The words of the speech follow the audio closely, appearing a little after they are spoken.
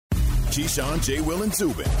Keyshawn, J. Will, and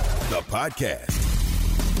Zubin, the podcast.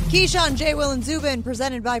 Keyshawn, J. Will, and Zubin,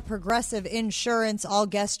 presented by Progressive Insurance. All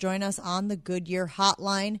guests join us on the Goodyear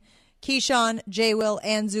Hotline. Keyshawn, J. Will,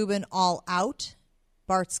 and Zubin all out.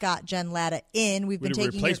 Bart Scott, Jen Latta in. We've been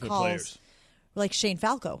taking your calls. Players. Like Shane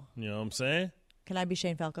Falco. You know what I'm saying? Can I be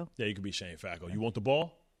Shane Falco? Yeah, you can be Shane Falco. You want the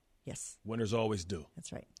ball? Yes. Winners always do.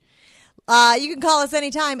 That's right. You can call us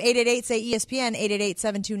anytime, 888-SAY-ESPN,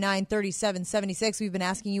 888-729-3776. We've been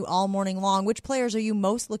asking you all morning long, which players are you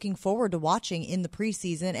most looking forward to watching in the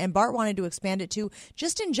preseason? And Bart wanted to expand it to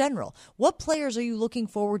just in general. What players are you looking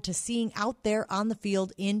forward to seeing out there on the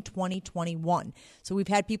field in 2021? So we've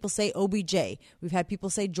had people say OBJ. We've had people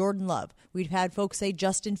say Jordan Love. We've had folks say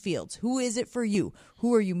Justin Fields. Who is it for you?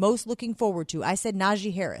 Who are you most looking forward to? I said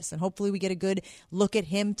Najee Harris, and hopefully we get a good look at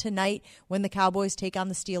him tonight when the Cowboys take on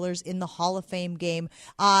the Steelers in the Hall of Fame game.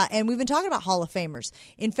 And we've been talking about Hall of Famers.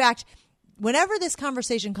 In fact, whenever this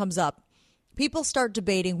conversation comes up, people start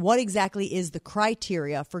debating what exactly is the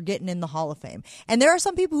criteria for getting in the Hall of Fame. And there are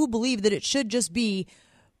some people who believe that it should just be,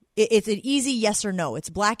 it's an easy yes or no. It's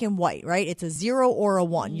black and white, right? It's a 0 or a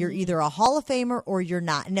 1. You're either a Hall of Famer or you're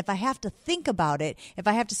not. And if I have to think about it, if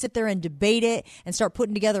I have to sit there and debate it and start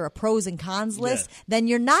putting together a pros and cons list, then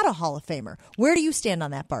you're not a Hall of Famer. Where do you stand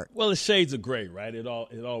on that, Bart? Well, it's shades of gray, right? It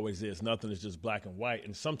always is. Nothing is just black and white.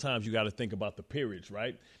 And sometimes you got to think about the periods,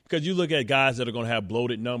 right? Because you look at guys that are going to have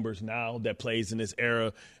bloated numbers now that plays in this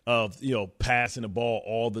era of, passing the ball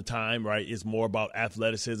all the time, right? It's more about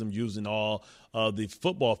athleticism, using all the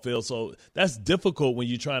football field. So that's difficult when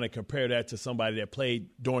you're trying to compare that to somebody that played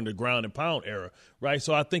during the ground and pound era, right?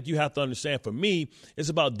 So I think you have to understand, for me, it's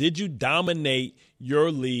about, did you dominate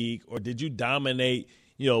your league, or did you dominate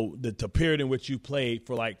the period in which you played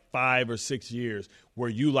for like 5 or 6 years, where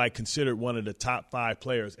you considered one of the top 5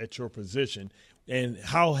 players at your position, and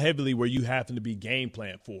how heavily were you having to be game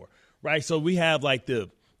planned for, right? So we have the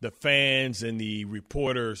fans and the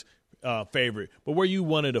reporters' favorite, but were you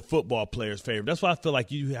one of the football players' favorite? That's why I feel like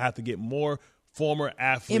you have to get more former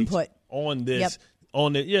athletes input on this.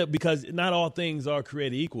 Yep. Because not all things are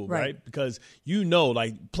created equal, right? Because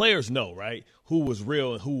players know, right, who was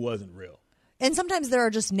real and who wasn't real. And sometimes there are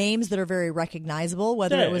just names that are very recognizable,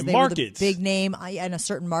 whether it was they were the big name in a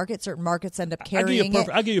certain market. Certain markets end up carrying it.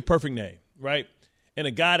 I'll give you a perfect name, right? And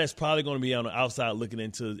a guy that's probably going to be on the outside looking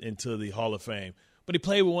into the Hall of Fame. But he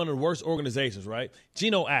played with one of the worst organizations, right?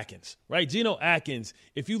 Geno Atkins, right? Geno Atkins,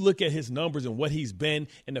 if you look at his numbers and what he's been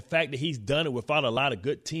and the fact that he's done it without a lot of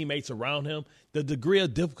good teammates around him, the degree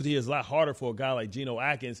of difficulty is a lot harder for a guy like Geno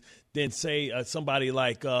Atkins than, say, somebody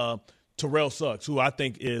like Terrell Suggs, who I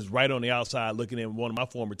think is right on the outside looking at one of my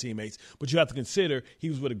former teammates. But you have to consider he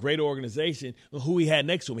was with a great organization, and who he had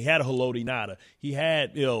next to him. He had a Haloti Ngata. He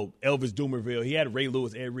had, Elvis Dumervil. He had Ray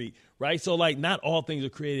Lewis, Ed Reed, right? So, not all things are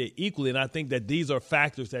created equally, and I think that these are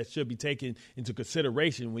factors that should be taken into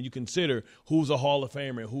consideration when you consider who's a Hall of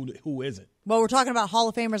Famer and who isn't. Well, we're talking about Hall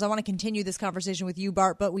of Famers. I want to continue this conversation with you,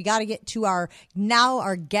 Bart, but we got to get to our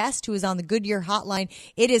guest who is on the Goodyear Hotline.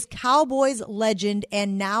 It is Cowboys legend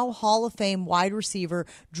and now Hall of Fame wide receiver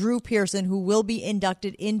Drew Pearson, who will be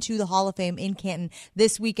inducted into the Hall of Fame in Canton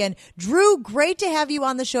this weekend. Drew, great to have you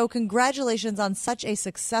on the show. Congratulations on such a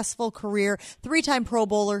successful career. 3-time Pro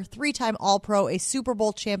Bowler, 3-time All-Pro, a Super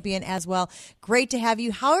Bowl champion as well. Great to have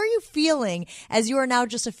you. How are you feeling as you are now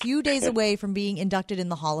just a few days away from being inducted in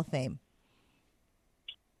the Hall of Fame?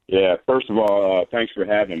 Yeah, first of all, thanks for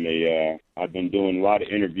having me. I've been doing a lot of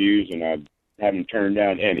interviews, and I haven't turned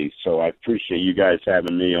down any, so I appreciate you guys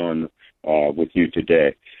having me on with you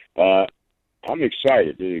today. I'm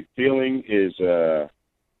excited. The feeling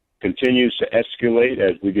continues to escalate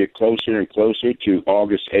as we get closer and closer to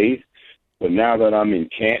August 8th. But now that I'm in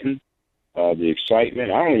Canton, the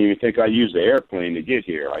excitement, I don't even think I used the airplane to get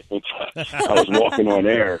here. I think I was walking on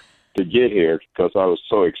air to get here because I was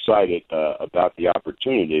so excited about the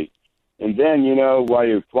opportunity. And then, while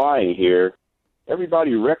you're flying here,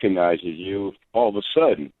 everybody recognizes you all of a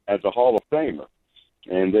sudden as a Hall of Famer.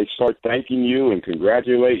 And they start thanking you and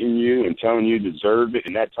congratulating you and telling you deserve it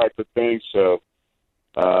and that type of thing. So,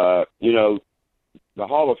 the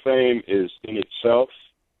Hall of Fame is in itself,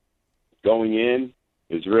 going in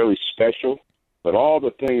is really special, but all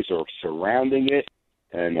the things are surrounding it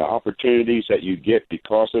and the opportunities that you get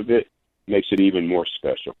because of it makes it even more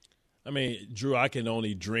special. I mean, Drew, I can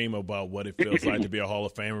only dream about what it feels like to be a Hall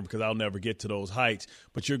of Famer because I'll never get to those heights.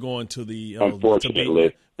 But you're going to the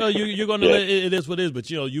unfortunately. You're going to. Yeah. It is what it is. But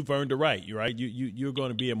you've earned the right. You're right. You're going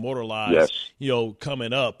to be immortalized. Yes.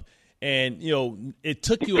 Coming up, and it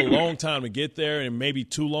took you a long time to get there, and maybe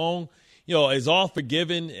too long. Is all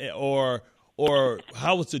forgiven, or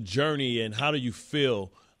how was the journey, and how do you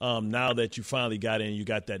feel now that you finally got in, you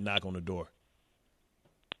got that knock on the door?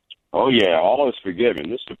 Oh, yeah, all is forgiven.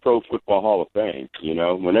 This is the Pro Football Hall of Fame. You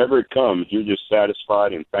know, whenever it comes, you're just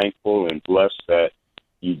satisfied and thankful and blessed that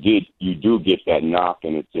you do get that knock,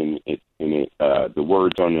 and it's in the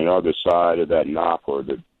words on the other side of that knock or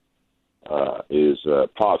is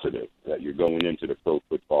positive, that you're going into the Pro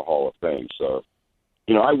Football Hall of Fame. So,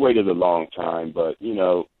 you know, I waited a long time, but, you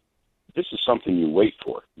know, this is something you wait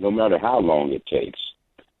for, no matter how long it takes.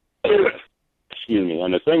 Excuse me.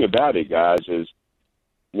 And the thing about it, guys, is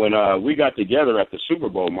when we got together at the Super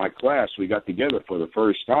Bowl, my class, we got together for the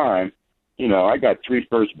first time. You know, I got 3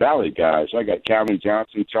 first ballot guys. I got Calvin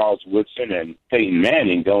Johnson, Charles Woodson, and Peyton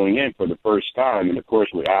Manning going in for the first time. And, of course,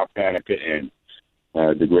 with Al Panica and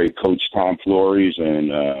the great coach Tom Flores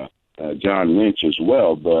and John Lynch as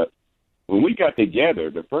well. But when we got together,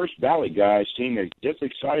 the first ballot guys seemed just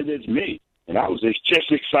excited as me. And I was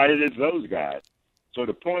just excited as those guys. So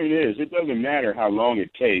the point is, it doesn't matter how long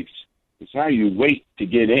it takes. It's how you wait to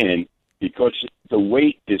get in, because the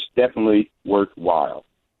wait is definitely worthwhile.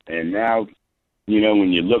 And now, you know,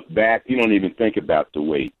 when you look back, you don't even think about the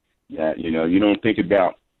wait. You know, you don't think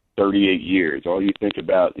about 38 years. All you think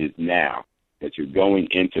about is now, that you're going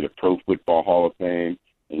into the Pro Football Hall of Fame,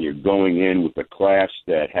 and you're going in with a class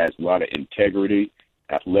that has a lot of integrity,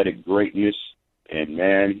 athletic greatness, and,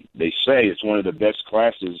 man, they say it's one of the best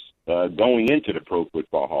classes going into the Pro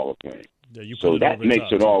Football Hall of Fame. Yeah, so that makes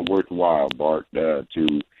it all worthwhile, Bart,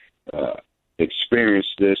 to experience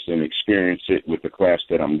this and experience it with the class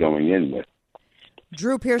that I'm going in with.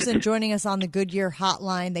 Drew Pearson joining us on the Goodyear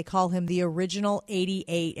Hotline. They call him the original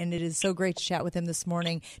 88, and it is so great to chat with him this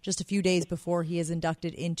morning, just a few days before he is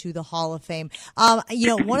inducted into the Hall of Fame. You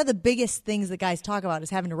know, one of the biggest things that guys talk about is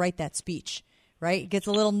having to write that speech. Right? It gets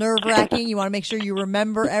a little nerve-wracking. You want to make sure you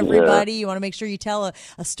remember everybody. You want to make sure you tell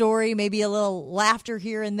a story, maybe a little laughter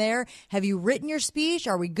here and there. Have you written your speech?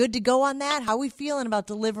 Are we good to go on that? How are we feeling about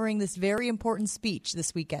delivering this very important speech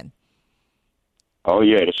this weekend? Oh,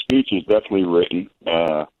 yeah, the speech is definitely written.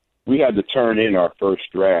 We had to turn in our first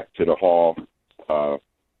draft to the Hall,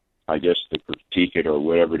 I guess, to critique it or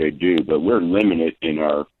whatever they do, but we're limited in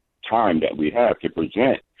our time that we have to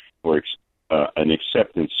present for an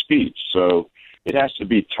acceptance speech. So it has to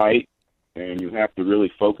be tight, and you have to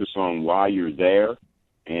really focus on why you're there.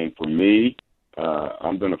 And for me,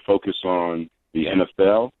 I'm going to focus on the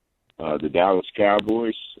NFL, the Dallas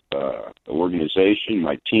Cowboys, the organization,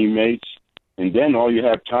 my teammates, and then all you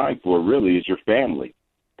have time for really is your family,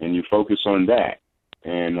 and you focus on that.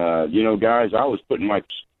 And, you know, guys, I was putting my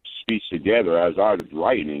speech together as I was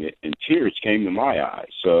writing it, and tears came to my eyes.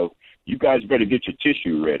 So you guys better get your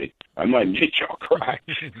tissue ready. I might make y'all cry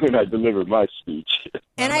when I deliver my speech.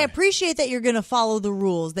 And I appreciate that you're going to follow the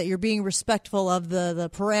rules, that you're being respectful of the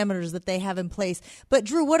parameters that they have in place. But,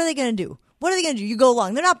 Drew, what are they going to do? What are they going to do? You go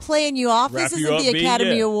along. They're not playing you off. This isn't the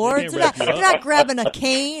Academy Awards. They're not grabbing a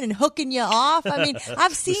cane and hooking you off. I mean,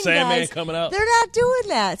 I've seen guys. Coming out. They're not doing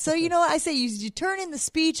that. So, you know, I say you turn in the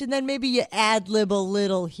speech and then maybe you ad-lib a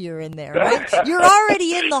little here and there. Right? You're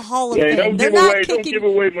already in the Hall of Fame. Don't give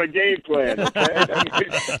away my game plan, okay?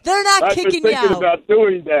 They're not kicking you out. I've been thinking about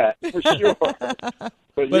doing that, for sure.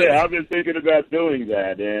 But, yeah, I've been thinking about doing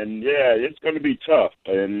that. And, yeah, it's going to be tough.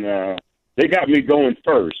 And, they got me going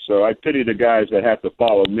first, so I pity the guys that have to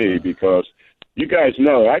follow me, because you guys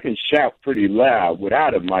know I can shout pretty loud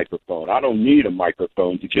without a microphone. I don't need a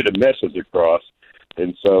microphone to get a message across.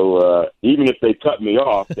 And so even if they cut me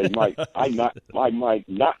off, I might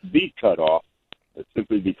not be cut off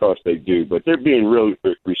simply because they do. But they're being really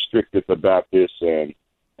restrictive about this, and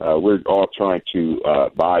we're all trying to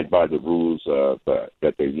abide by the rules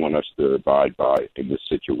that they want us to abide by in this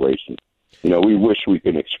situation. You know, we wish we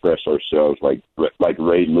could express ourselves like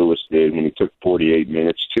Ray Lewis did when he took 48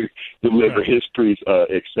 minutes to deliver his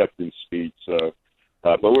acceptance speech.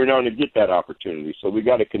 But we're not going to get that opportunity. So we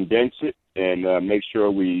got to condense it and make sure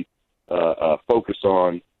we focus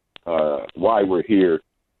on why we're here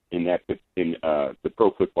in the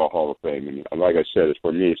Pro Football Hall of Fame. And like I said,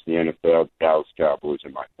 for me, it's the NFL, Dallas Cowboys,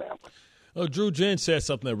 and my family. Oh, Drew, Jen said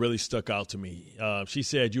something that really stuck out to me. She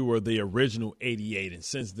said you were the original 88, and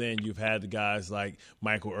since then you've had the guys like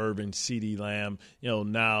Michael Irvin, CeeDee Lamb,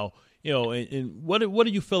 now, and what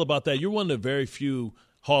do you feel about that? You're one of the very few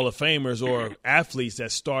Hall of Famers or athletes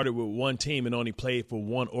that started with one team and only played for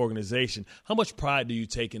one organization. How much pride do you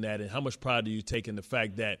take in that, and how much pride do you take in the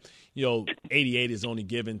fact that, 88 is only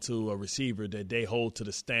given to a receiver that they hold to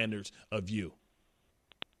the standards of you?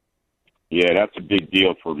 Yeah, that's a big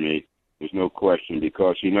deal for me. There's no question,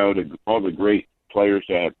 because, all the great players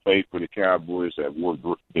that have played for the Cowboys that wore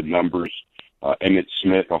the numbers, Emmitt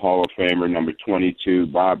Smith, a Hall of Famer, number 22.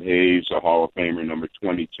 Bob Hayes, a Hall of Famer, number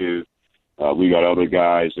 22. We got other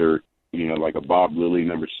guys that are, like a Bob Lilly,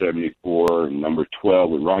 number 74, and number 12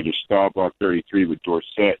 with Roger Staubach, 33 with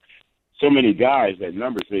Dorsett. So many guys that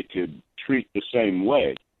numbers they could treat the same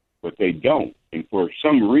way, but they don't. And for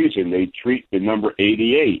some reason, they treat the number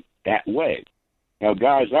 88 that way. Now,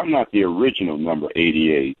 guys, I'm not the original number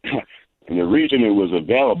 88. And the reason it was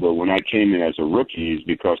available when I came in as a rookie is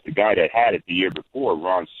because the guy that had it the year before,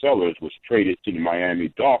 Ron Sellers, was traded to the Miami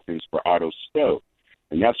Dolphins for Otto Stowe.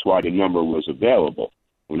 And that's why the number was available.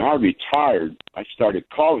 When I retired, I started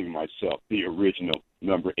calling myself the original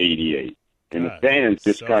number 88. And the fans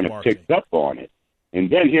just kind of picked up on it. And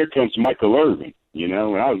then here comes Michael Irvin. When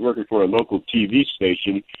I was working for a local TV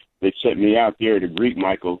station, they sent me out there to greet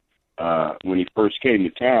Michael when he first came to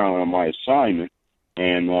town on my assignment.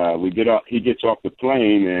 And he gets off the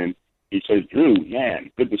plane, and he says, Drew, man,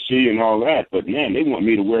 good to see you and all that, but, man, they want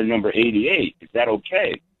me to wear number 88. Is that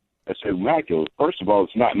okay? I said, Michael, first of all,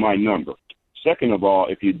 it's not my number. Second of all,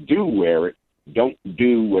 if you do wear it, don't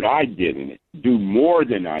do what I did in it. Do more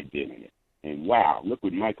than I did in it. And, wow, look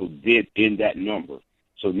what Michael did in that number.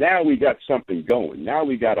 So now we got something going. Now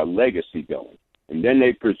we got a legacy going. And then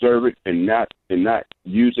they preserve it and not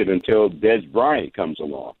use it until Des Bryant comes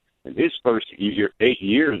along. And his first 8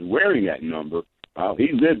 years wearing that number,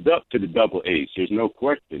 he lived up to the double eights. There's no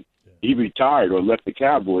question. He retired or left the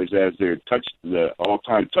Cowboys as the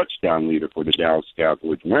all-time touchdown leader for the Dallas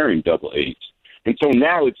Cowboys, wearing double eights. And so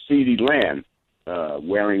now it's CeeDee Lamb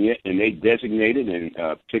wearing it, and they designated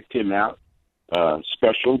and picked him out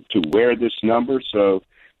special to wear this number. So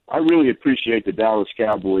I really appreciate the Dallas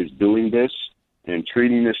Cowboys doing this and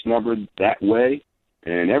treating this number that way.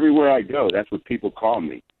 And everywhere I go, that's what people call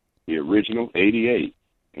me. The original 88,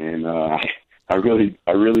 and I really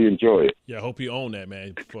enjoy it. Yeah, I hope you own that,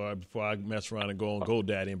 man, before I mess around and go on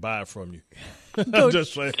GoDaddy and buy it from you.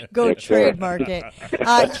 Go trademark it.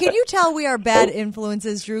 Can you tell we are bad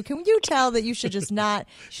influences, Drew? Can you tell that you should just not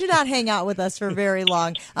hang out with us for very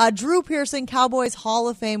long? Drew Pearson, Cowboys Hall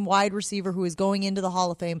of Fame wide receiver, who is going into the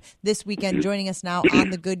Hall of Fame this weekend, joining us now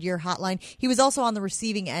on the Goodyear Hotline. He was also on the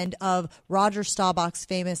receiving end of Roger Staubach's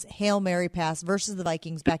famous Hail Mary pass versus the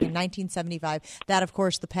Vikings back in 1975. That, of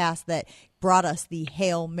course, the pass that brought us the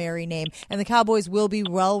Hail Mary name. And the Cowboys will be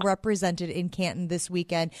well represented in Canton this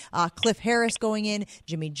weekend. Cliff Harris going in,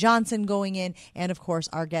 Jimmy Johnson going in, and, of course,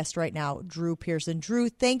 our guest right now, Drew Pearson. Drew,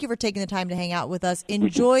 thank you for taking the time to hang out with us.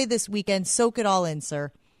 Enjoy this weekend. Soak it all in,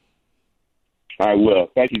 sir. I will.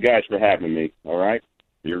 Thank you guys for having me, all right?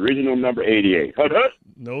 The original number 88.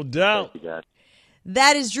 No doubt. Thank you, guys.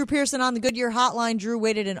 That is Drew Pearson on the Goodyear Hotline. Drew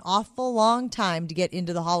waited an awful long time to get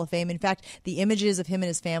into the Hall of Fame. In fact, the images of him and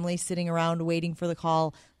his family sitting around waiting for the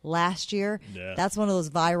call last year, that's one of those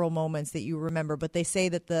viral moments that you remember. But they say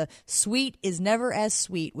that the sweet is never as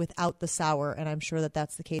sweet without the sour, and I'm sure that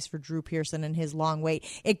that's the case for Drew Pearson and his long wait.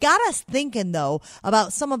 It got us thinking, though,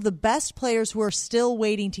 about some of the best players who are still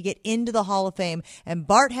waiting to get into the Hall of Fame, and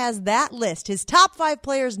Bart has that list. His top 5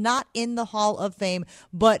 players not in the Hall of Fame,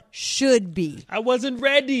 but should be. I wasn't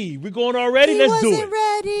ready. We're going already? Let's do it. He wasn't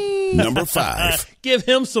ready. Number 5. Give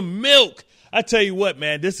him some milk. I tell you what,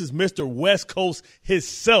 man, this is Mr. West Coast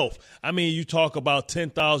himself. I mean, you talk about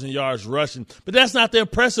 10,000 yards rushing, but that's not the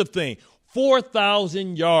impressive thing.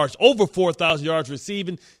 4,000 yards, over 4,000 yards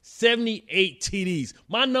receiving, 78 TDs.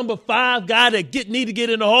 My number 5 guy that need to get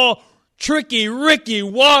in the Hall, Tricky Ricky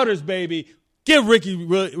Waters, baby. Give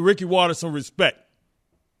Ricky Waters some respect.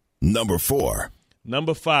 Number 4.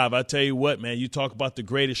 Number 5, I tell you what, man, you talk about the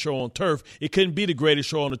greatest show on turf. It couldn't be the greatest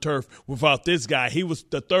show on the turf without this guy. He was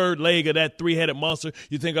the third leg of that three-headed monster.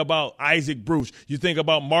 You think about Isaac Bruce. You think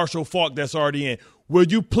about Marshall Faulk that's already in. Will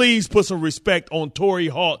you please put some respect on Torrey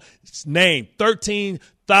Halt's name?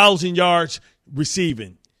 13,000 yards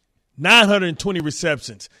receiving, 920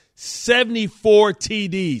 receptions, 74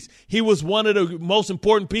 TDs. He was one of the most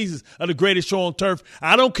important pieces of the greatest show on turf.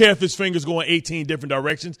 I don't care if his finger's going 18 different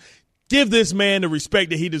directions. Give this man the respect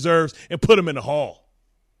that he deserves and put him in the Hall.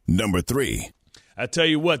 Number 3. I tell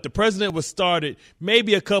you what, the president was started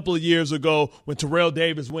maybe a couple of years ago when Terrell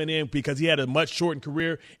Davis went in because he had a much shortened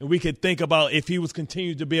career, and we could think about if he was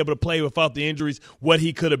continued to be able to play without the injuries, what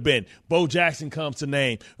he could have been. Bo Jackson comes to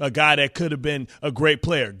name, a guy that could have been a great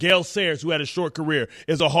player. Gale Sayers, who had a short career,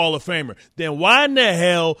 is a Hall of Famer. Then why in the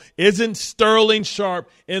hell isn't Sterling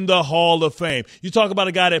Sharp in the Hall of Fame? You talk about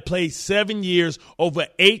a guy that played 7 years, over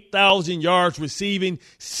 8,000 yards receiving,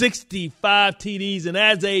 65 TDs, and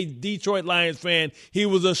as a Detroit Lions fan, he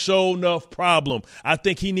was a show-enough problem. I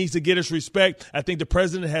think he needs to get his respect. I think the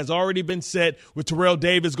president has already been set with Terrell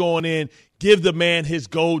Davis going in. Give the man his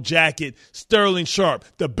gold jacket. Sterling Sharp,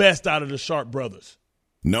 the best out of the Sharp brothers.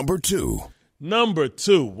 Number 2. Number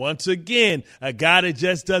 2, once again, a guy that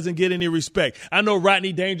just doesn't get any respect. I know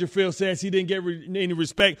Rodney Dangerfield says he didn't get any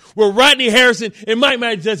respect. Well, Rodney Harrison, it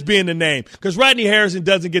might just be in the name because Rodney Harrison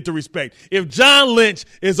doesn't get the respect. If John Lynch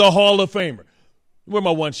is a Hall of Famer, where's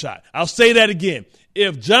my one shot? I'll say that again.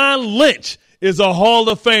 If John Lynch is a Hall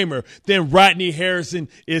of Famer, then Rodney Harrison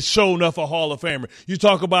is sure enough a Hall of Famer. You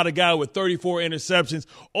talk about a guy with 34 interceptions,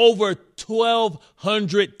 over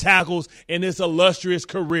 1,200 tackles in his illustrious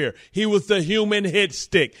career. He was the human hit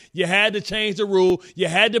stick. You had to change the rule. You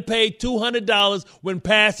had to pay $200 when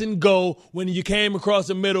pass and go when you came across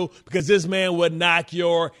the middle because this man would knock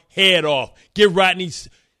your head off. Give Rodney,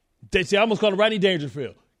 I almost called him Rodney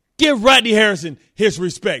Dangerfield. Give Rodney Harrison his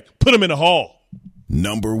respect. Put him in the Hall.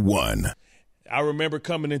 Number 1. I remember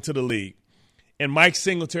coming into the league, and Mike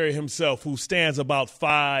Singletary himself, who stands about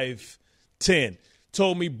 5'10",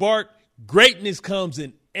 told me, Bart, greatness comes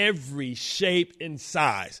in every shape and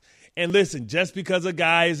size. And listen, just because a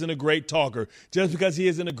guy isn't a great talker, just because he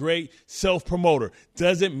isn't a great self-promoter,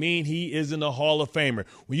 doesn't mean he isn't a Hall of Famer.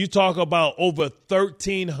 When you talk about over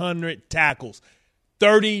 1,300 tackles,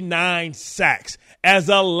 39 sacks as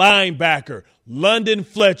a linebacker, London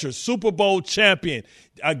Fletcher, Super Bowl champion,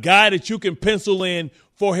 a guy that you can pencil in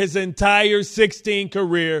for his entire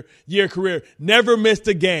 16-year career, never missed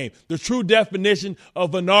a game. The true definition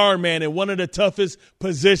of an Iron Man in one of the toughest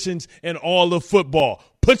positions in all of football.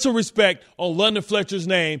 Put some respect on London Fletcher's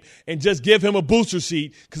name and just give him a booster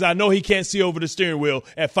seat because I know he can't see over the steering wheel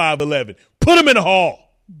at 5'11". Put him in the Hall.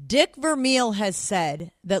 Dick Vermeil has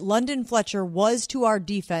said that London Fletcher was to our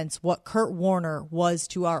defense what Kurt Warner was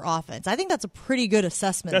to our offense. I think that's a pretty good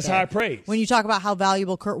assessment. That's high praise. When you talk about how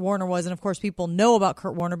valuable Kurt Warner was, and of course people know about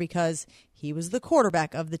Kurt Warner because he was the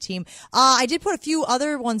quarterback of the team. I did put a few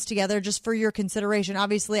other ones together just for your consideration.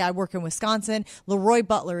 Obviously, I work in Wisconsin. Leroy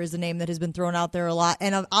Butler is a name that has been thrown out there a lot.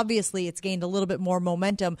 And obviously, it's gained a little bit more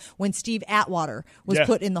momentum when Steve Atwater was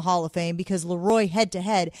put in the Hall of Fame because Leroy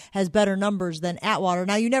head-to-head has better numbers than Atwater.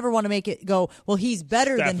 Now, you never want to make it go, well, he's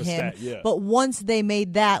better than him. But once they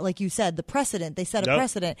made that, like you said, the precedent, they set a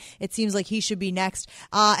precedent, it seems like he should be next.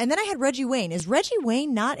 And then I had Reggie Wayne. Is Reggie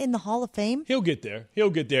Wayne not in the Hall of Fame? He'll get there.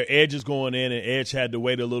 Edge is going in, and Edge had to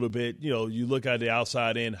wait a little bit. You know, you look at the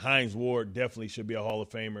outside end, Hines Ward definitely should be a Hall of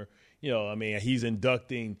Famer. You know, I mean, he's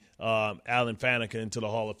inducting Alan Faneca into the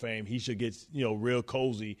Hall of Fame. He should get, real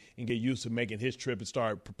cozy and get used to making his trip and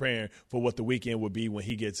start preparing for what the weekend would be when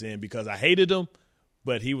he gets in because I hated him,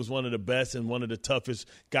 but he was one of the best and one of the toughest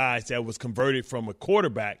guys that was converted from a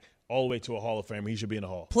quarterback all the way to a Hall of Famer. He should be in the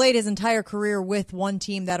Hall. Played his entire career with one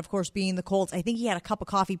team, that of course being the Colts. I think he had a cup of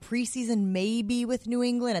coffee preseason, maybe with New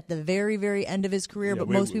England at the very, very end of his career, but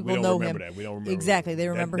most people know him. We don't remember exactly. They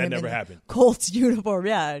remember him never in happened. Colts uniform.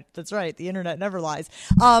 Yeah, that's right. The internet never lies.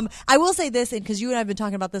 I will say this, because you and I have been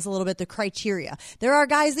talking about this a little bit, the criteria. There are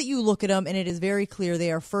guys that you look at them, and it is very clear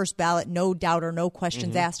they are first ballot, no doubt or no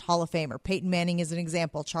questions asked Hall of Famer. Peyton Manning is an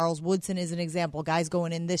example. Charles Woodson is an example. Guys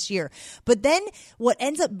going in this year. But then what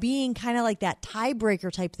ends up being kind of like that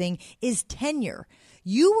tiebreaker type thing is tenure.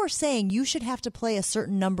 You were saying you should have to play a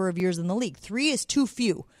certain number of years in the league. 3 is too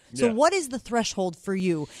few. So what is the threshold for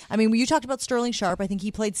you? I mean, when you talked about Sterling Sharp, I think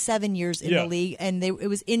he played 7 years in the league, and it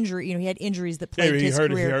was injury. He had injuries that plagued his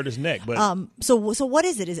career. He hurt his neck. But so what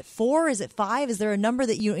is it? Is it 4? Is it 5? Is there a number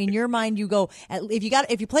that you, in your mind, you go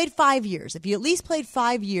if you played 5 years, if you at least played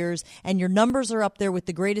 5 years, and your numbers are up there with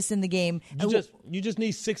the greatest in the game, you just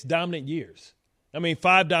need 6 dominant years. I mean,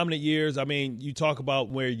 5 dominant years. I mean, you talk about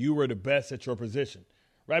where you were the best at your position,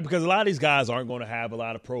 right? Because a lot of these guys aren't going to have a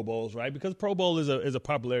lot of Pro Bowls, right? Because Pro Bowl is a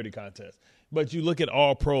popularity contest. But you look at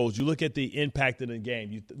all pros. You look at the impact of the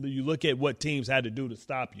game. You look at what teams had to do to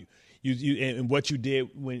stop you. And what you did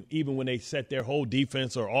when they set their whole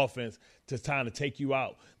defense or offense to time to take you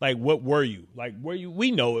out. Like, what were you?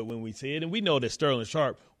 We know it when we see it, and we know that Sterling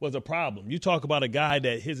Sharp was a problem. You talk about a guy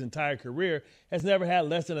that his entire career has never had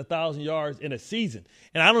less than 1,000 yards in a season.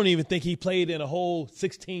 And I don't even think he played in a whole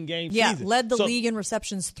 16-game season. Yeah, led the league in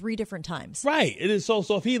receptions 3 different times. Right. It is so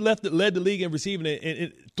if he led the league in receiving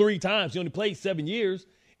it 3 times, he only played 7 years.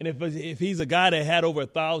 And if he's a guy that had over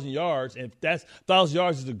 1,000 yards, and if that's 1,000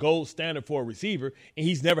 yards is the gold standard for a receiver, and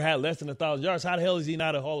he's never had less than 1,000 yards, how the hell is he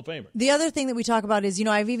not a Hall of Famer? The other thing that we talk about is,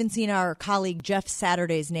 I've even seen our colleague Jeff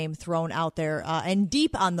Saturday's name thrown out there, and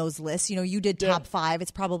deep on those lists. You did top 5. It's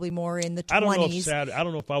probably more in the 20s. I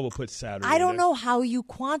don't know if I would put Saturday. I don't know how you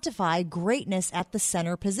quantify greatness at the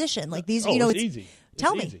center position. Like these, it's easy.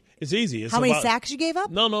 Tell me. It's easy. It's how many sacks you gave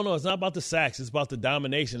up? No. It's not about the sacks. It's about the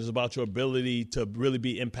domination. It's about your ability to really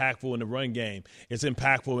be impactful in the run game. It's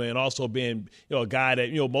impactful and also being a guy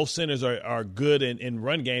that, most centers are good in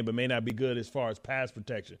run game but may not be good as far as pass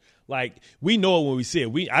protection. Like, we know it when we see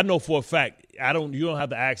it. I know for a fact, you don't have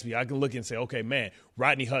to ask me. I can look and say, okay, man,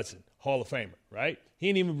 Rodney Hudson, Hall of Famer, right? He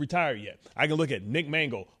ain't even retired yet. I can look at Nick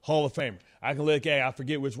Mangold, Hall of Famer. I can look at, I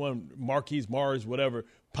forget which one, Marquise Mars, whatever,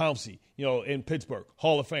 Pouncey, in Pittsburgh,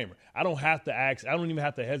 Hall of Famer. I don't have to ask. I don't even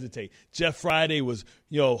have to hesitate. Jeff Friday was,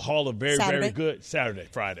 Hall of very good.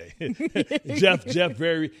 Friday.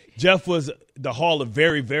 Jeff was the Hall of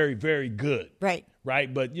very, very, very good. Right.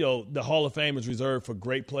 Right. But, the Hall of Fame is reserved for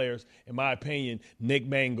great players. In my opinion, Nick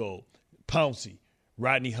Mangold, Pouncey,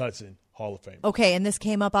 Rodney Hudson, Hall of Fame. Okay, and this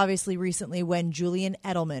came up obviously recently when Julian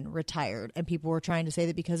Edelman retired, and people were trying to say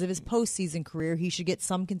that because of his postseason career, he should get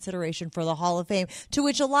some consideration for the Hall of Fame, to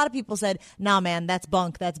which a lot of people said, nah, man, that's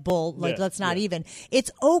bunk, that's bull, let's not even.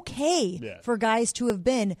 It's okay for guys to have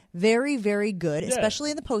been very, very good,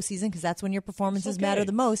 especially in the postseason, because that's when your performances matter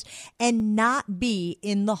the most, and not be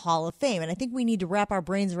in the Hall of Fame. And I think we need to wrap our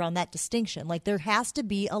brains around that distinction. Like, there has to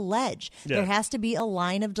be a ledge. Yeah. There has to be a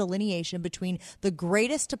line of delineation between the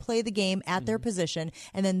greatest to play the game at their position,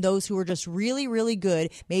 and then those who are just really, really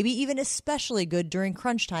good, maybe even especially good during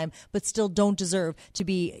crunch time, but still don't deserve to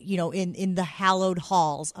be, in the hallowed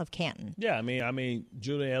halls of Canton. Yeah, I mean,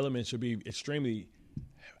 Julian Edelman should be extremely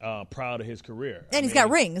proud of his career. And he's got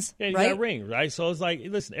rings, yeah, he's got rings, right? So it's like,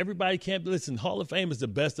 listen, everybody can't listen. Hall of Fame is the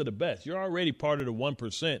best of the best. You're already part of the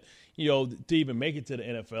 1%, to even make it to the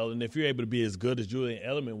NFL. And if you're able to be as good as Julian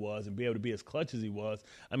Edelman was and be able to be as clutch as he was,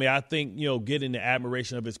 I think, getting the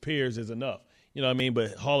admiration of his peers is enough. You know what I mean?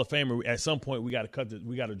 But Hall of Famer, at some point, we got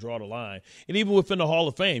to draw the line. And even within the Hall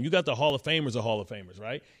of Fame, you got the Hall of Famers of Hall of Famers,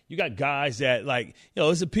 right? You got guys that, like,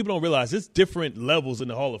 people don't realize it's different levels in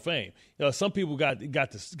the Hall of Fame. Some people got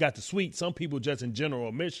the suite. Some people just in general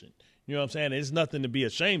admission. You know what I'm saying? It's nothing to be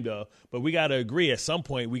ashamed of, but we got to agree at some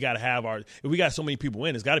point we got to have if we got so many people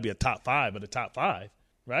in, it's got to be a top 5 of the top 5,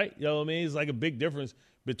 right? You know what I mean? It's like a big difference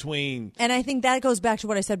between. And I think that goes back to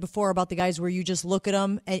what I said before about the guys where you just look at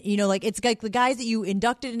them and, it's like the guys that you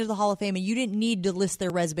inducted into the Hall of Fame and you didn't need to list their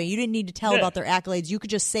resume. You didn't need to tell about their accolades. You could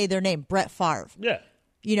just say their name, Brett Favre. Yeah.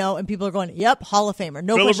 And people are going, yep, Hall of Famer.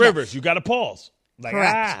 No Phillip question. Rivers, you got to pause. Like,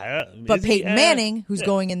 correct. But Peyton Manning, who's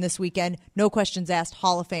going in this weekend, no questions asked,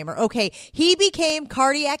 Hall of Famer. Okay, he became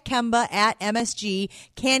cardiac Kemba at MSG.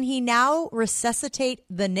 Can he now resuscitate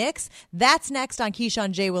the Knicks? That's next on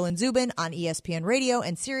Keyshawn, J. Will, and Zubin on ESPN Radio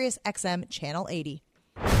and Sirius XM Channel 80.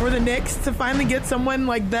 For the Knicks to finally get someone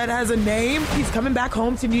like that has a name, he's coming back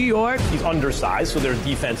home to New York. He's undersized, so there are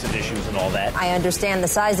defensive issues and all that. I understand the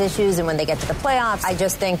size issues, and when they get to the playoffs, I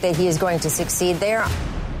just think that he is going to succeed there.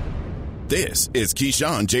 This is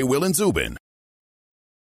Keyshawn, J. Will, and Zubin.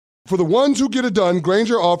 For the ones who get it done,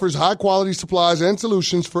 Grainger offers high-quality supplies and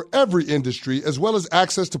solutions for every industry, as well as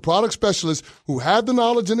access to product specialists who have the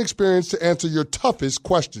knowledge and experience to answer your toughest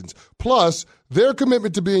questions. Plus, their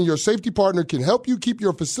commitment to being your safety partner can help you keep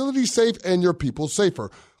your facility safe and your people safer.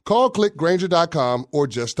 Call, click Grainger.com, or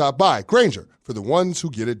just stop by. Grainger, for the ones who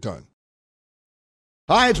get it done.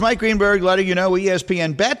 Hi, it's Mike Greenberg letting you know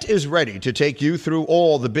ESPN Bet is ready to take you through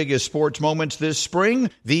all the biggest sports moments this spring.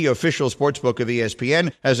 The official sportsbook of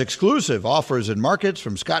ESPN has exclusive offers and markets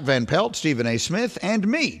from Scott Van Pelt, Stephen A. Smith, and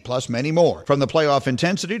me, plus many more. From the playoff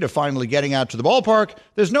intensity to finally getting out to the ballpark,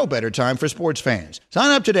 there's no better time for sports fans.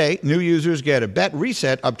 Sign up today. New users get a bet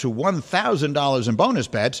reset up to $1,000 in bonus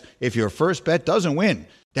bets if your first bet doesn't win.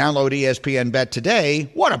 Download ESPN Bet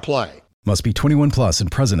today. What a play. Must be 21 plus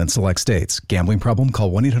and present in select states. Gambling problem?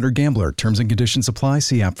 Call 1-800-GAMBLER. Terms and conditions apply.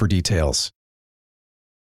 See app for details.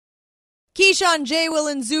 Keyshawn, J. Will,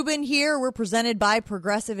 and Zubin here. We're presented by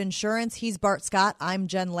Progressive Insurance. He's Bart Scott. I'm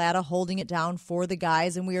Jen Latta, holding it down for the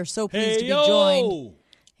guys, and we are so pleased to be joined.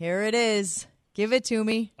 Here it is. Give it to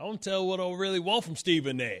me. I don't tell what I really want from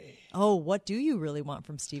Stephen A. Oh, what do you really want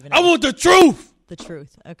from Stephen A? I want the truth. The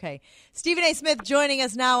truth. Okay. Stephen A. Smith joining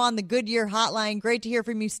us now on the Goodyear Hotline. Great to hear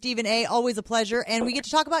from you, Stephen A. Always a pleasure. And we get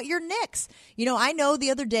to talk about your Knicks. I know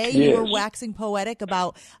the other day you were waxing poetic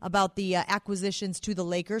about the acquisitions to the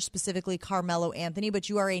Lakers, specifically Carmelo Anthony, but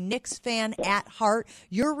you are a Knicks fan at heart.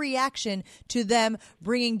 Your reaction to them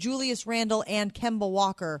bringing Julius Randle and Kemba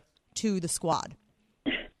Walker to the squad?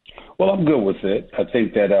 Well, I'm good with it. I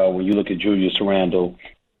think that when you look at Julius Randle,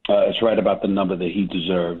 it's right about the number that he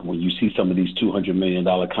deserved. When you see some of these $200 million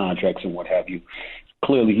contracts and what have you,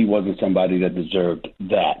 clearly he wasn't somebody that deserved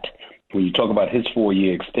that. When you talk about his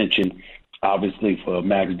 4-year extension, obviously for a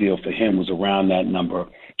max deal for him was around that number.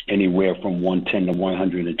 anywhere from 110 to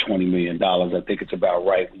 $120 million. I think it's about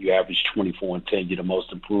right. When you average 24 and 10, you're the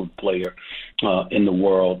most improved player in the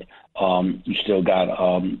world. You still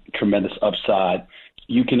got tremendous upside.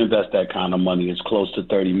 You can invest that kind of money. It's close to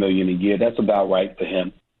 $30 million a year. That's about right for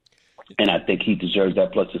him. And I think he deserves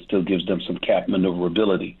that. Plus, it still gives them some cap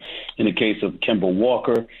maneuverability. In the case of Kemba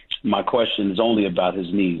Walker, my question is only about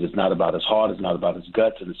his knees. It's not about his heart. It's not about his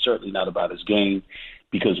guts. And it's certainly not about his game,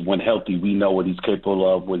 because when healthy, we know what he's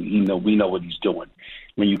capable of. We know what he's doing.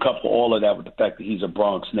 When you couple all of that with the fact that he's a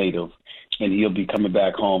Bronx native and he'll be coming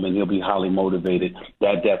back home and he'll be highly motivated,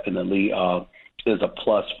 that definitely is a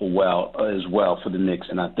plus as well for the Knicks.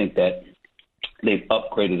 And I think that they've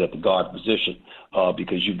upgraded at the guard position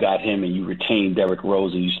because you got him and you retained Derrick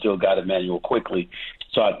Rose and you still got Emmanuel Quickly.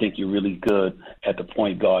 So I think you're really good at the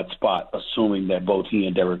point guard spot, assuming that both he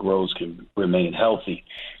and Derrick Rose can remain healthy.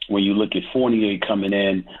 When you look at Fournier coming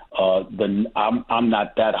in, I'm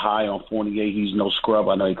not that high on Fournier. He's no scrub.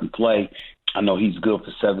 I know he can play. I know he's good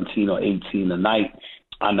for 17 or 18 a night.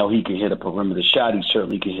 I know he can hit a perimeter shot. He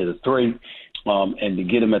certainly can hit a three. And to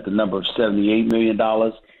get him at the number of $78 million,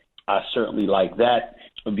 I certainly like that,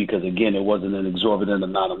 because, again, it wasn't an exorbitant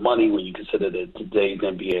amount of money when you consider today's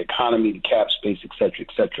NBA economy, the cap space, et cetera,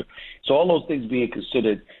 et cetera. So all those things being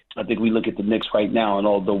considered, I think we look at the Knicks right now, and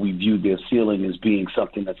although we view their ceiling as being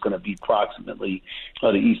something that's going to be approximately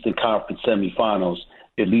the Eastern Conference semifinals,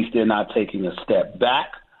 at least they're not taking a step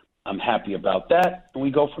back. I'm happy about that, and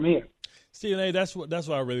we go from here. Stephen A., that's what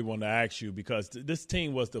I really wanted to ask you, because this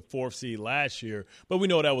team was the 4th seed last year, but we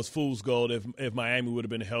know that was fool's gold. If Miami would have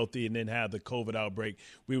been healthy and didn't have the COVID outbreak,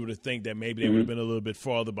 we would have think that maybe they would have been a little bit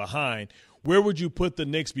farther behind. Where would you put the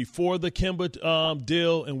Knicks before the Kemba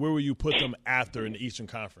deal, and where would you put them after in the Eastern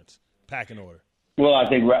Conference, packing order? Well, I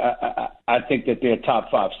think that they're a top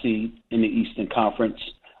 5 seed in the Eastern Conference.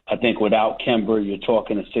 I think without Kemba, you're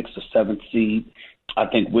talking a 6th or 7th seed. I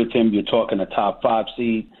think with him, you're talking a top 5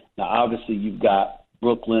 seed. Now, obviously, you've got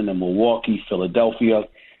Brooklyn and Milwaukee, Philadelphia.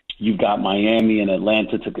 You've got Miami and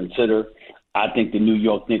Atlanta to consider. I think the New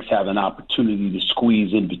York Knicks have an opportunity to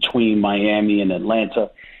squeeze in between Miami and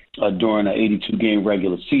Atlanta during an 82-game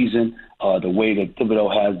regular season. The way that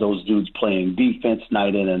Thibodeau has those dudes playing defense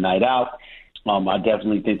night in and night out, I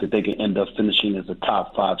definitely think that they can end up finishing as a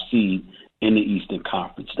top 5 seed in the Eastern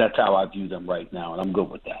Conference. That's how I view them right now, and I'm good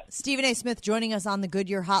with that. Stephen A. Smith joining us on the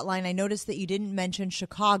Goodyear Hotline. I noticed that you didn't mention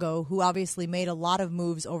Chicago, who obviously made a lot of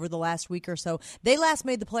moves over the last week or so. They last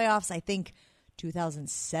made the playoffs, I think,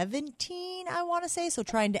 2017, I want to say, so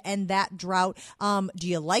trying to end that drought. Do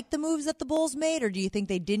you like the moves that the Bulls made, or do you think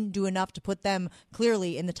they didn't do enough to put them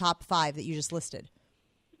clearly in the top 5 that you just listed?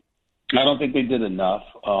 I don't think they did enough.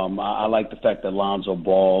 I like the fact that Lonzo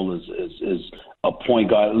Ball is a point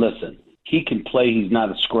guard. Listen, he can play. He's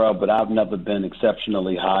not a scrub, but I've never been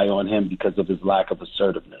exceptionally high on him because of his lack of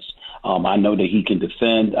assertiveness. I know that he can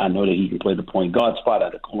defend. I know that he can play the point guard spot.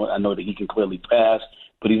 I know that he can clearly pass,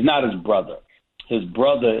 but he's not his brother. His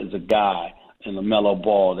brother is a guy in LaMelo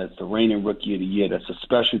Ball that's the reigning rookie of the year, that's a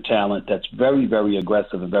special talent, that's very, very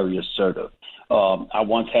aggressive and very assertive. I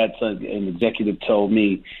once had an executive told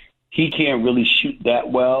me he can't really shoot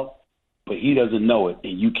that well, but he doesn't know it,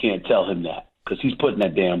 and you can't tell him that, because he's putting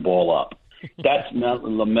that damn ball up. That's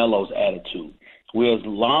LaMelo's attitude. Whereas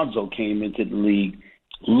Lonzo came into the league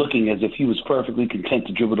looking as if he was perfectly content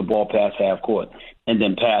to dribble the ball past half court and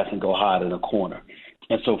then pass and go hide in a corner.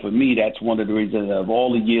 And so for me, that's one of the reasons that of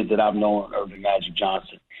all the years that I've known Irving Magic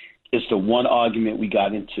Johnson, it's the one argument we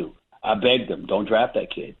got into. I begged him, don't draft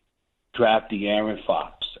that kid. Draft De'Aaron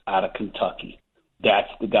Fox out of Kentucky. That's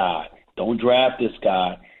the guy. Don't draft this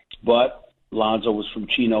guy. But Lonzo was from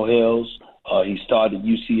Chino Hills. He started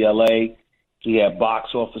UCLA. He had box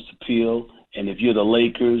office appeal. And if you're the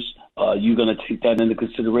Lakers, you're going to take that into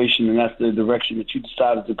consideration, and that's the direction that you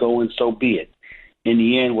decided to go in, so be it. In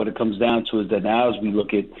the end, what it comes down to is that now as we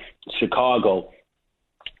look at Chicago,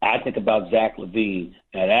 I think about Zach LaVine.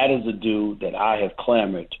 Now, that is a dude that I have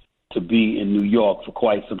clamored to be in New York for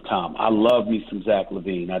quite some time. I love me some Zach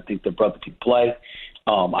LaVine. I think the brother can play.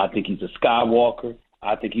 I think he's a Skywalker.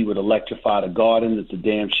 I think he would electrify the Garden. It's a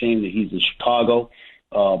damn shame that he's in Chicago.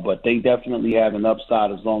 But they definitely have an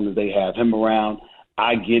upside as long as they have him around.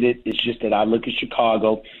 I get it. It's just that I look at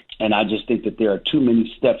Chicago, and I just think that there are too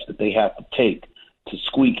many steps that they have to take to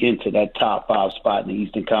squeak into that top 5 spot in the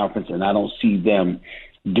Eastern Conference, and I don't see them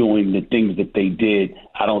doing the things that they did.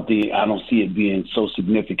 I don't see it being so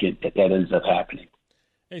significant that ends up happening.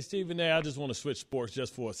 Hey, Stephen A., I just want to switch sports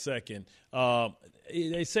just for a second.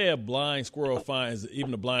 They say a blind squirrel finds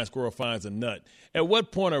a nut. At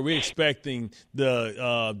what point are we expecting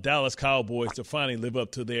the Dallas Cowboys to finally live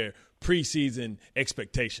up to their preseason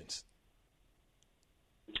expectations?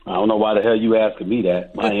 I don't know why the hell you asking me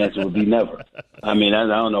that. My answer would be never. I mean, I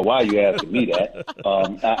don't know why you're asking me that.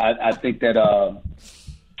 I think that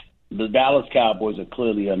the Dallas Cowboys are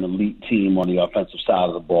clearly an elite team on the offensive side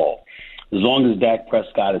of the ball. As long as Dak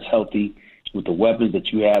Prescott is healthy, with the weapons that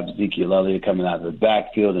you have, Ezekiel Elliott coming out of the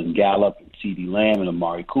backfield and Gallup and CeeDee Lamb and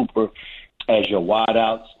Amari Cooper as your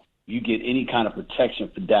wideouts, you get any kind of protection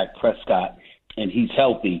for Dak Prescott, and he's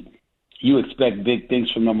healthy. You expect big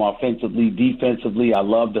things from them offensively, defensively. I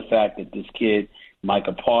love the fact that this kid,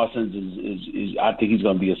 Micah Parsons, is I think he's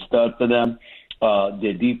going to be a stud for them.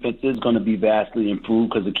 Their defense is going to be vastly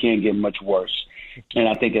improved because it can't get much worse. And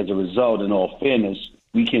I think as a result, in all fairness,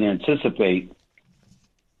 we can anticipate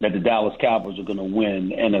that the Dallas Cowboys are going to win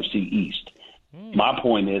the NFC East. My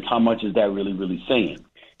point is, how much is that really, really saying?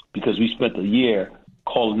 Because we spent a year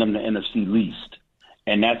calling them the NFC least.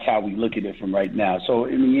 And that's how we look at it from right now. So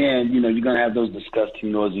in the end, you're going to have those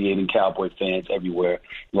disgusting, nauseating Cowboy fans everywhere,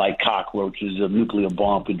 like cockroaches. A nuclear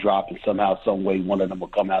bomb could drop, and somehow, some way, one of them will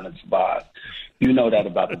come out and survive. You know that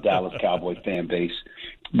about the Dallas Cowboy fan base.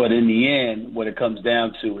 But in the end, what it comes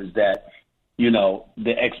down to is that,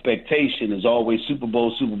 the expectation is always Super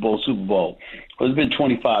Bowl, Super Bowl, Super Bowl. Well, it's been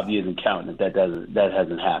 25 years and counting that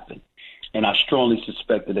hasn't happened. And I strongly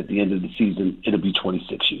suspect that at the end of the season, it'll be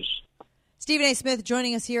 26 years. Stephen A. Smith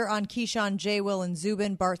joining us here on Keyshawn, J. Will, and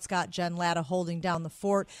Zubin. Bart Scott, Jen Latta holding down the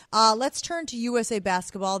fort. Let's turn to USA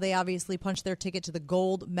Basketball. They obviously punched their ticket to the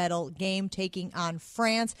gold medal game, taking on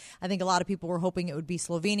France. I think a lot of people were hoping it would be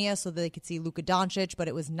Slovenia so that they could see Luka Doncic, but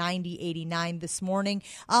it was 90-89 this morning.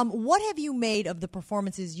 What have you made of the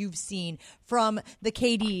performances you've seen from the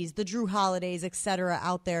KDs, the Drew Holidays, et cetera,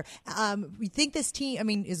 out there? You think this team,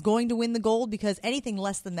 is going to win the gold? Because anything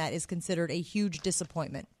less than that is considered a huge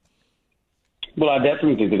disappointment. Well, I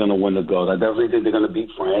definitely think they're going to win the gold. I definitely think they're going to beat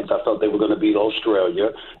France. I thought they were going to beat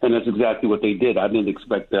Australia, and that's exactly what they did. I didn't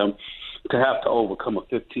expect them to have to overcome a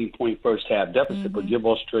 15-point first-half deficit, but give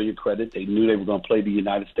Australia credit. They knew they were going to play the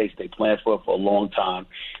United States. They planned for it for a long time.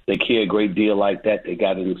 They care a great deal like that. They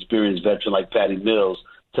got an experienced veteran like Patty Mills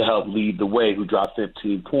to help lead the way, who dropped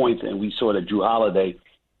 15 points, and we saw that Drew Holiday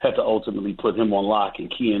had to ultimately put him on lock and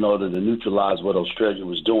key in order to neutralize what Australia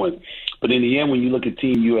was doing. But in the end, when you look at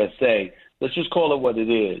Team USA, let's just call it what it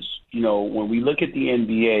is. When we look at the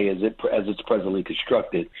NBA as it's presently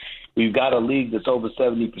constructed, we've got a league that's over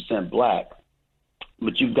 70% black,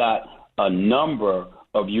 but you've got a number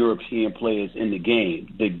of European players in the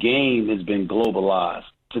game. The game has been globalized,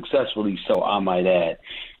 successfully so, I might add.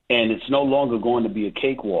 And it's no longer going to be a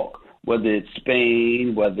cakewalk. Whether it's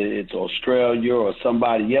Spain, whether it's Australia or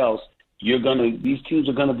somebody else, these teams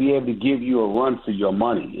are going to be able to give you a run for your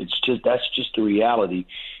money. That's just the reality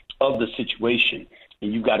of the situation,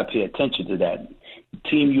 and you've got to pay attention to that.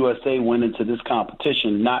 Team USA went into this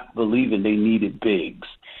competition not believing they needed bigs,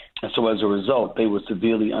 and so as a result, they were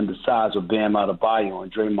severely undersized with Bam Adebayo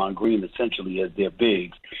and Draymond Green essentially as their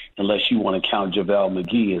bigs, unless you want to count JaVale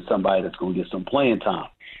McGee as somebody that's going to get some playing time.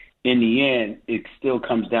 In the end, it still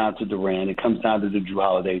comes down to Durant. It comes down to the Drew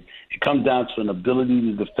Holiday. It comes down to an ability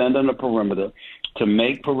to defend on the perimeter, to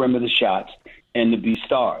make perimeter shots, and to be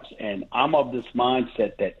stars. And I'm of this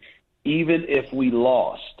mindset that even if we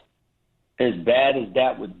lost, as bad as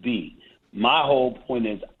that would be, my whole point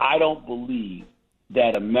is I don't believe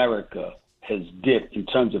that America has dipped in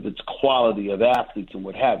terms of its quality of athletes and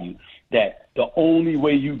what have you, that the only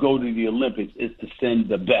way you go to the Olympics is to send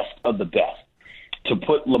the best of the best, to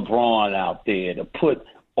put LeBron out there, to put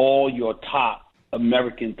all your top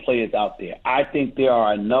American players out there. I think there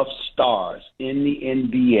are enough stars in the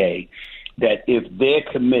NBA that if they're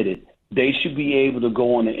committed, they should be able to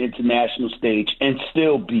go on the international stage and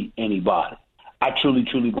still beat anybody. I truly,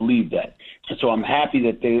 truly believe that. And so I'm happy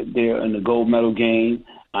that they're in the gold medal game.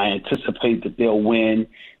 I anticipate that they'll win.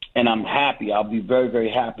 And I'm happy. I'll be very, very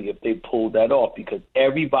happy if they pull that off, because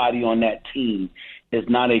everybody on that team is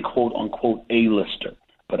not a quote-unquote A-lister.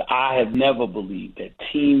 But I have never believed that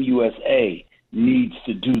Team USA needs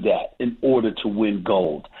to do that in order to win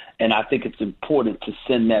gold. And I think it's important to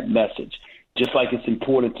send that message, just like it's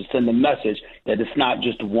important to send the message that it's not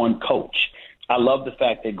just one coach. I love the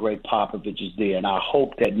fact that Greg Popovich is there, and I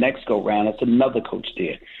hope that next go-round it's another coach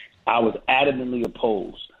there. I was adamantly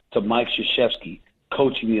opposed to Mike Krzyzewski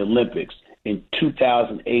coaching the Olympics in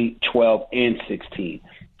 2008, 12, and 16.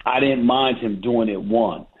 I didn't mind him doing it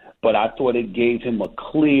one, but I thought it gave him a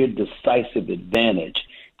clear, decisive advantage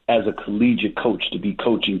as a collegiate coach to be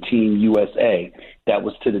coaching Team USA. That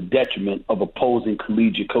was to the detriment of opposing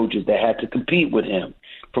collegiate coaches that had to compete with him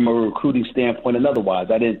from a recruiting standpoint and otherwise.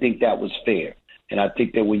 I didn't think that was fair. And I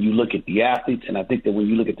think that when you look at the athletes and I think that when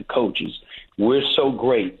you look at the coaches, we're so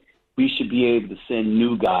great, we should be able to send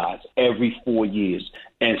new guys every 4 years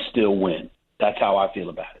and still win. That's how I feel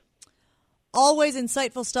about it. Always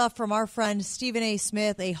insightful stuff from our friend Stephen A.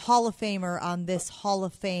 Smith, a Hall of Famer on this Hall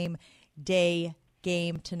of Fame Day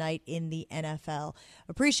game tonight in the NFL.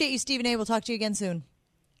 Appreciate you, Stephen A. We'll talk to you again soon.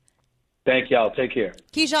 Thank y'all. Take care.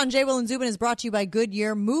 Keyshawn, J. Will, and Zubin is brought to you by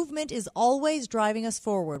Goodyear. Movement is always driving us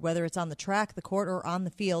forward, whether it's on the track, the court, or on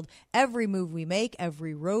the field. Every move we make,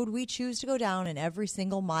 every road we choose to go down, and every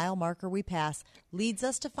single mile marker we pass leads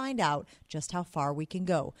us to find out just how far we can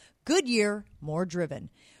go. Goodyear, more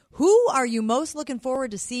driven. Who are you most looking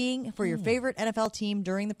forward to seeing for your favorite NFL team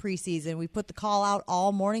during the preseason? We put the call out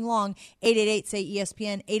all morning long.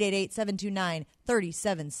 888-SAY-ESPN,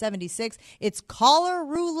 888-729-3776. It's caller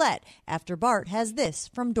roulette after Bart has this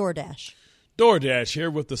from DoorDash. DoorDash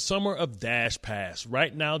here with the Summer of Dash Pass.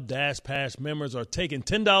 Right now, Dash Pass members are taking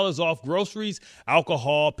 $10 off groceries,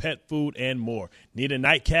 alcohol, pet food, and more. Need a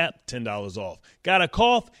nightcap? $10 off. Got a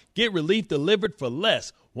cough? Get relief delivered for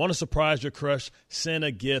less. Want to surprise your crush? Send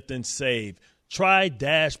a gift and save. Try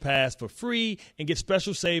Dash Pass for free and get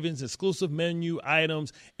special savings, exclusive menu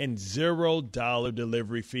items, and $0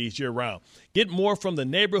 delivery fees year-round. Get more from the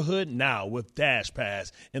neighborhood now with Dash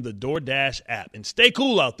Pass and the DoorDash app. And stay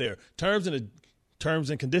cool out there. Terms and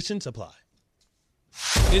conditions apply.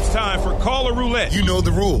 It's time for Caller Roulette. You know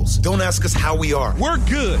the rules. Don't ask us how we are. We're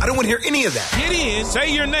good. I don't want to hear any of that. Get in,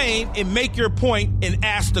 say your name, and make your point and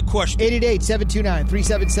ask the question.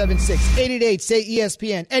 888-729-3776.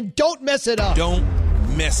 888-SAY-ESPN. And don't mess it up. Don't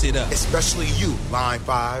mess it up. Especially you, Line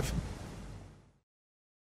 5.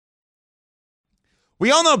 We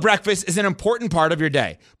all know breakfast is an important part of your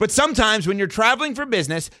day. But sometimes when you're traveling for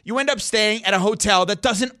business, you end up staying at a hotel that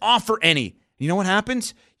doesn't offer any. You know what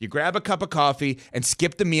happens? You grab a cup of coffee and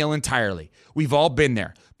skip the meal entirely. We've all been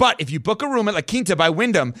there. But if you book a room at La Quinta by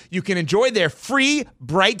Wyndham, you can enjoy their free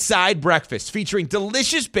Bright Side breakfast featuring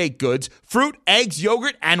delicious baked goods, fruit, eggs,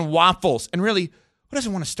 yogurt, and waffles. And really, who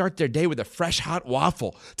doesn't want to start their day with a fresh, hot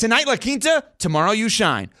waffle? Tonight, La Quinta, tomorrow you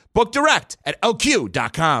shine. Book direct at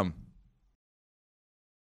lq.com.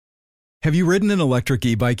 Have you ridden an electric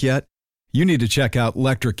e-bike yet? You need to check out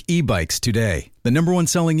Electric E-Bikes today, the #1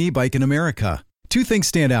 selling e-bike in America. Two things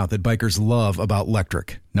stand out that bikers love about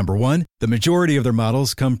Electric. Number one, the majority of their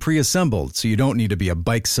models come pre-assembled, so you don't need to be a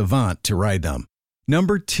bike savant to ride them.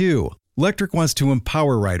 Number two, Electric wants to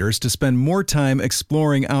empower riders to spend more time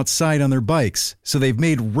exploring outside on their bikes, so they've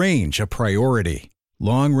made range a priority.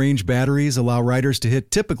 Long-range batteries allow riders to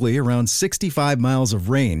hit typically around 65 miles of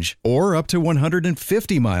range, or up to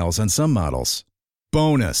 150 miles on some models.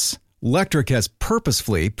 Bonus, Electric has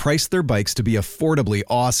purposefully priced their bikes to be affordably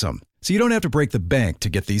awesome, so you don't have to break the bank to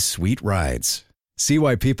get these sweet rides. See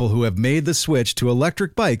why people who have made the switch to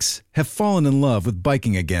electric bikes have fallen in love with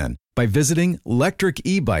biking again by visiting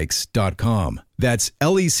electricebikes.com. That's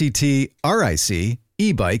LECTRIC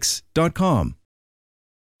ebikes.com.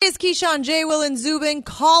 It's Keyshawn, J. Will, and Zubin.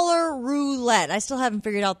 Caller roulette. I still haven't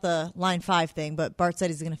figured out the line 5 thing, but Bart said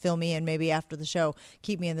he's going to fill me in maybe after the show.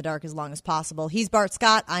 Keep me in the dark as long as possible. He's Bart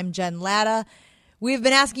Scott. I'm Jen Latta. We've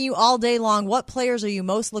been asking you all day long, what players are you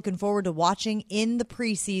most looking forward to watching in the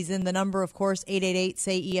preseason? The number, of course,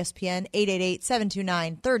 888-SAY-ESPN,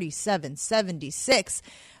 888-729-3776.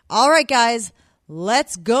 All right, guys,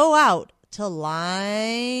 let's go out to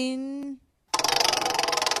line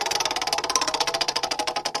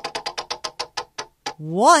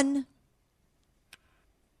 1.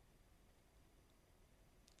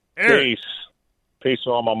 Peace to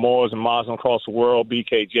all my Moors and Muslims across the world.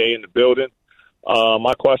 BKJ in the building.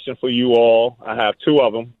 My question for you all, I have 2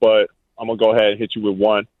 of them, but I'm going to go ahead and hit you with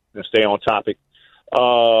one and stay on topic.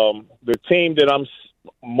 The team that I'm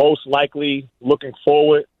most likely looking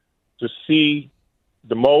forward to see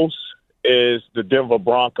the most is the Denver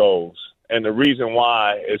Broncos. And the reason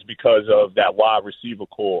why is because of that wide receiver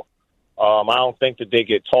core. I don't think that they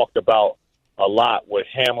get talked about a lot with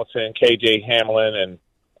Hamilton, KJ Hamlin, and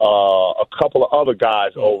a couple of other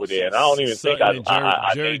guys over there. And I don't even Sutton think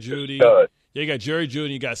I Jerry think Jeudy. stud. Yeah, you got Jerry Jeudy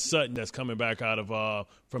and you got Sutton that's coming back out of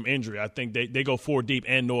from injury. I think they go 4 deep,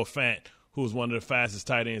 and Noah Fant, who's one of the fastest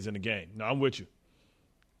tight ends in the game. No, I'm with you.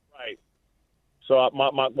 Right. So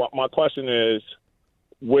my question is,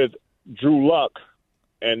 with Drew Luck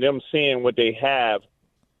and them seeing what they have,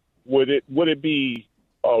 would it be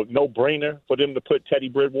a no-brainer for them to put Teddy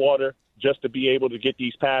Bridgewater just to be able to get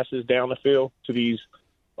these passes down the field to these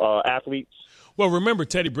athletes? Well, remember,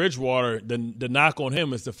 Teddy Bridgewater, the knock on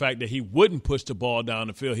him is the fact that he wouldn't push the ball down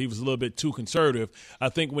the field. He was a little bit too conservative. I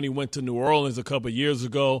think when he went to New Orleans a couple of years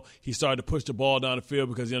ago, he started to push the ball down the field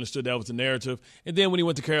because he understood that was the narrative. And then when he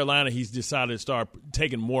went to Carolina, he's decided to start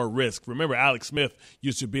taking more risk. Remember, Alex Smith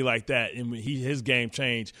used to be like that, and his game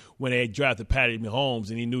changed when they drafted Patty Mahomes,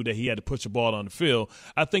 and he knew that he had to push the ball down the field.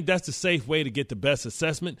 I think that's the safe way to get the best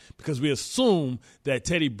assessment because we assume that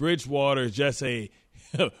Teddy Bridgewater is just a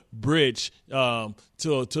bridge to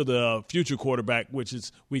the future quarterback, which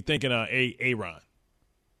is we thinking Aaron.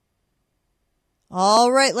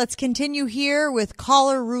 All right, let's continue here with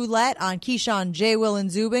caller roulette on Keyshawn, J. Will,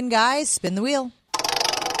 and Zubin. Guys, spin the wheel.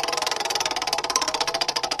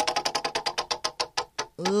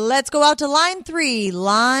 Let's go out to line 3.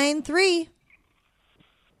 Line 3.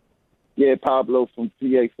 Yeah, Pablo from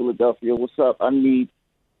PA, Philadelphia. What's up? I need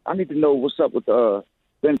to know what's up with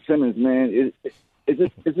Ben Simmons, man. Is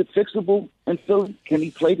it fixable in Philly? Can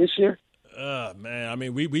he play this year? Man, I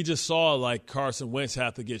mean, we just saw like Carson Wentz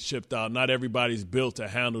have to get shipped out. Not everybody's built to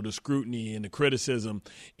handle the scrutiny and the criticism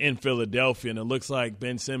in Philadelphia, and it looks like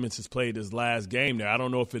Ben Simmons has played his last game there. I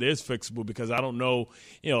don't know if it is fixable because I don't know,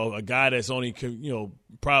 a guy that's only,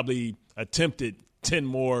 probably attempted 10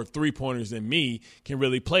 more three-pointers than me can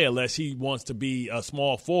really play unless he wants to be a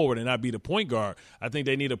small forward and not be the point guard. I think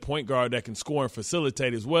they need a point guard that can score and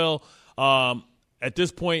facilitate as well. At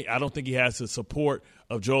this point, I don't think he has the support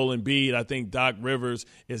of Joel Embiid. I think Doc Rivers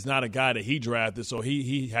is not a guy that he drafted, so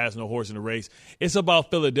he has no horse in the race. It's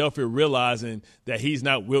about Philadelphia realizing that he's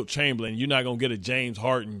not Wilt Chamberlain. You're not going to get a James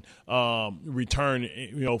Harden return,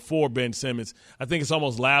 for Ben Simmons. I think it's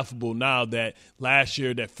almost laughable now that last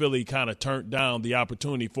year that Philly kind of turned down the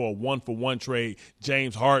opportunity for a one-for-one trade,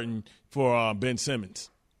 James Harden for Ben Simmons.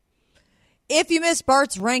 If you missed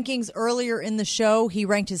Bart's rankings earlier in the show, he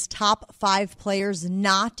ranked his top 5 players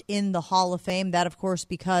not in the Hall of Fame. That, of course,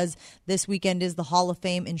 because this weekend is the Hall of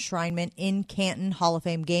Fame enshrinement in Canton. Hall of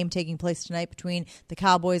Fame game taking place tonight between the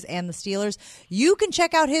Cowboys and the Steelers. You can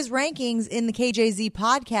check out his rankings in the KJZ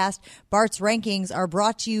podcast. Bart's rankings are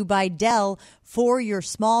brought to you by Dell. For your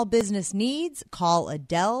small business needs, call a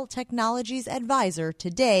Dell Technologies advisor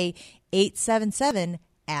today,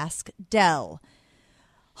 877-ASK-DELL.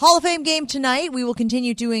 Hall of Fame game tonight. We will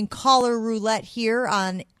continue doing caller roulette here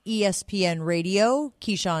on ESPN Radio.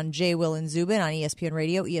 Keyshawn, J. Will, and Zubin on ESPN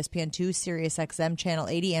Radio, ESPN2, Sirius XM, Channel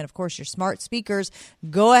 80, and, of course, your smart speakers.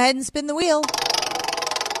 Go ahead and spin the wheel.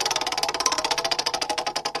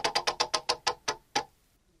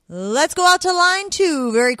 Let's go out to line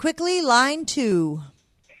 2 very quickly. Line 2.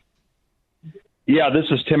 Yeah, this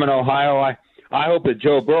is Tim in Ohio. I hope that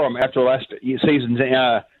Joe Burrow, after last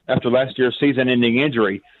year's season-ending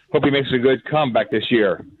injury, hope he makes a good comeback this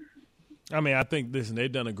year. I mean, I think, listen,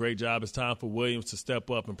 they've done a great job. It's time for Williams to step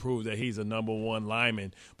up and prove that he's a number one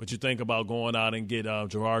lineman. But you think about going out and get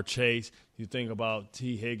Jamar Chase. You think about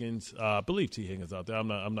T. Higgins. I believe T. Higgins out there.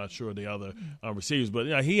 I'm not sure the other receivers.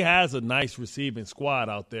 But he has a nice receiving squad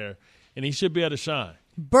out there, and he should be able to shine.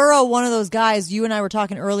 Burrow, one of those guys, you and I were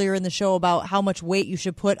talking earlier in the show about how much weight you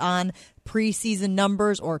should put on preseason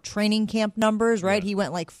numbers or training camp numbers, right? Yeah. He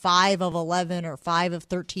went like 5 of 11 or 5 of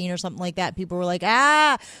 13 or something like that. People were like,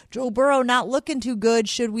 Joe Burrow not looking too good.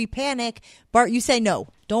 Should we panic? Bart, you say no.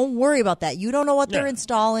 Don't worry about that. You don't know what they're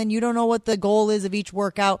installing. You don't know what the goal is of each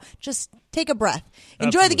workout. Just take a breath.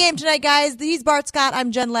 Enjoy the game tonight, guys. He's Bart Scott.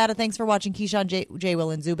 I'm Jen Latta. Thanks for watching Keyshawn, J.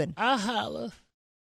 Will, and Zubin. I holla.